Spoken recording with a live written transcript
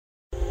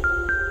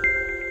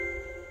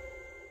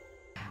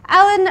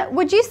Alan,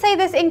 would you say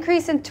this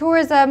increase in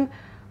tourism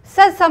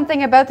says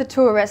something about the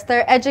tourists?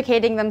 They're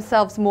educating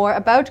themselves more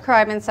about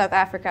crime in South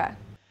Africa.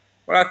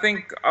 Well, I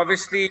think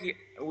obviously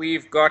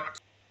we've got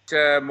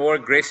more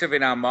aggressive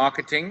in our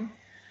marketing.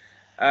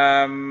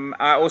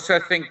 I also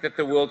think that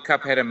the World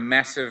Cup had a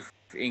massive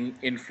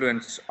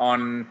influence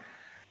on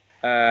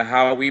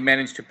how we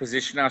managed to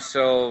position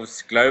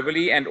ourselves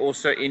globally and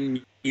also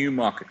in new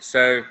markets.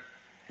 So,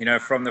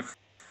 from the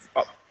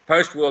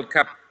post-World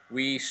Cup,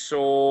 we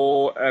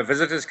saw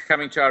visitors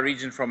coming to our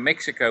region from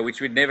Mexico,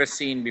 which we'd never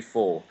seen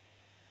before.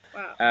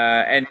 Wow.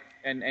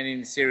 And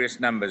in serious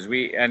numbers.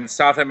 And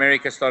South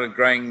America started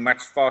growing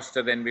much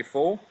faster than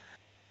before.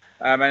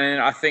 And then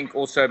I think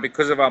also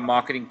because of our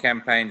marketing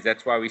campaigns,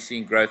 that's why we're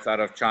seeing growth out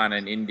of China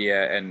and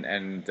India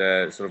and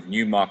sort of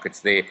new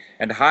markets there,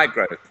 and high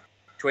growth.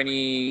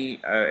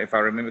 If I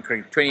remember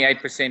correctly,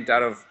 28%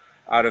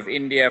 out of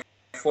India,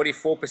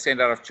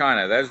 44% out of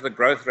China. Those are the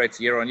growth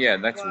rates year on year,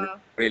 and that's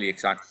really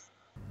exciting.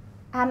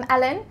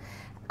 Alan,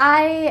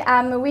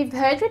 we've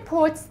heard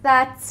reports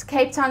that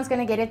Cape Town's going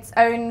to get its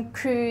own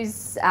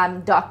cruise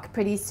dock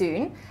pretty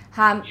soon.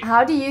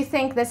 How do you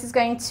think this is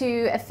going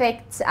to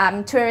affect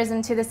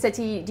tourism to the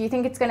city? Do you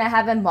think it's going to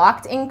have a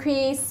marked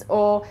increase,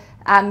 or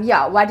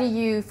what do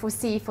you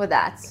foresee for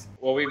that?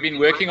 Well, we've been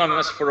working on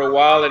this for a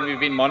while, and we've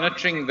been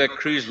monitoring the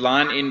cruise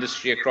line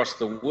industry across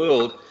the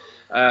world,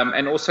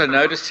 and also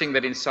noticing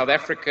that in South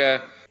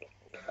Africa,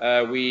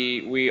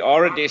 we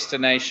are a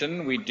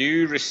destination. We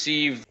do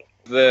receive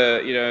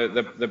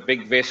the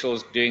big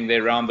vessels doing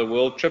their round the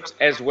world trips,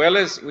 as well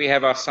as we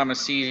have our summer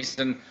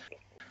season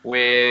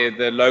where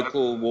the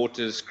local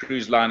waters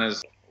cruise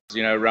liners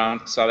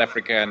around South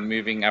Africa and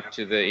moving up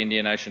to the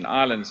Indian Ocean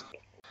islands,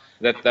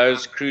 that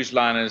those cruise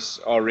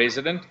liners are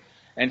resident.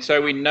 And so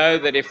we know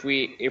that if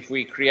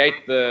we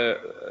create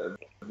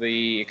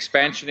the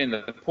expansion in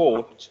the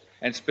port,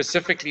 and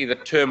specifically the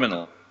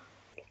terminal,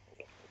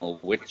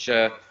 which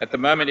at the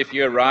moment, if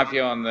you arrive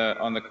here on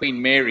the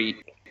Queen Mary,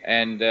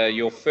 and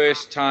your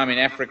first time in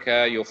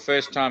Africa, your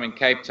first time in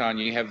Cape Town,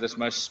 you have this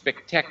most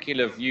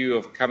spectacular view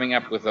of coming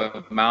up with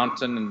a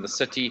mountain and the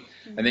city,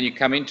 and then you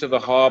come into the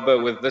harbor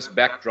with this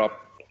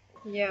backdrop,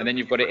 and then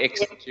you've got to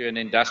exit to an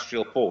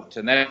industrial port,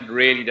 and that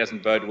really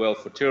doesn't bode well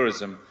for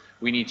tourism.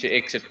 We need to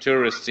exit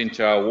tourists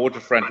into our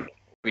waterfront.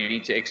 We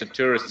need to exit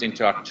tourists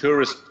into our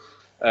tourist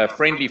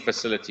friendly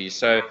facilities.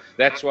 So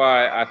that's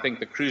why I think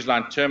the cruise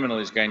line terminal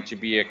is going to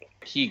be a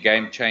key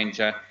game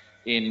changer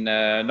in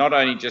not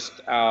only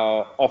just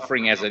our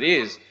offering as it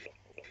is,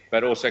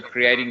 but also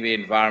creating the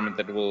environment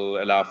that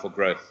will allow for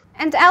growth.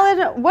 And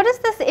Alan, what is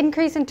this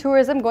increase in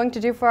tourism going to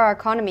do for our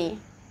economy?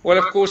 Well,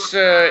 of course,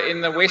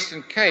 in the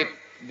Western Cape,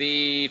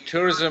 the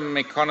tourism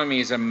economy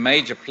is a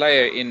major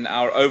player in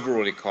our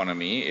overall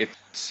economy.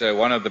 It's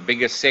one of the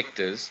biggest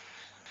sectors,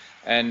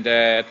 and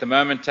at the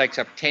moment takes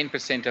up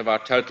 10% of our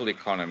total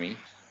economy.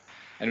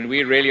 And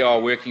we really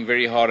are working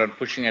very hard on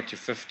pushing that to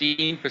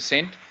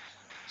 15%.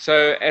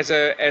 So as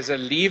a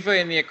lever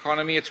in the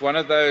economy, it's one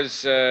of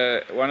those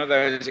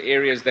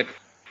areas that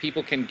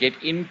people can get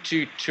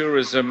into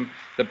tourism.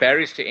 The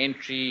barriers to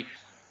entry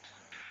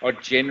are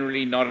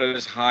generally not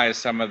as high as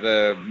some of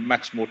the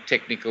much more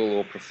technical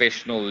or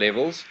professional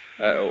levels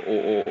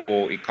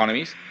or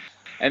economies.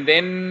 And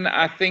then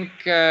I think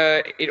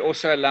it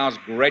also allows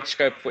great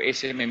scope for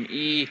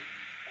SMMEs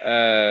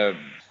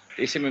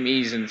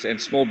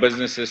and small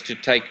businesses to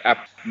take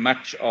up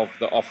much of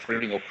the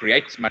offering, or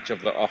create much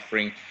of the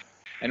offering.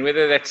 And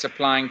whether that's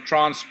supplying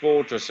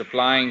transport or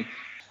supplying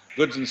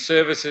goods and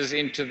services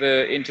into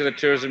the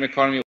tourism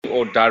economy,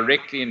 or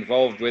directly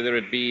involved, whether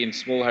it be in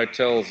small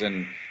hotels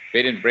and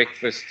bed and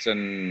breakfasts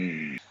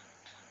and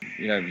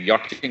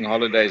yachting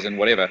holidays and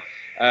whatever,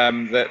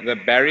 the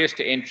barriers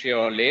to entry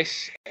are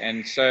less,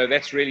 and so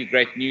that's really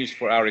great news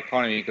for our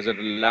economy, because it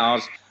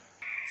allows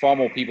far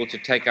more people to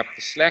take up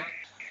the slack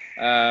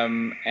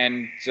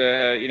and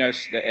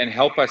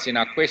help us in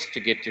our quest to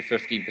get to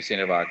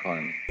 15% of our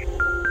economy.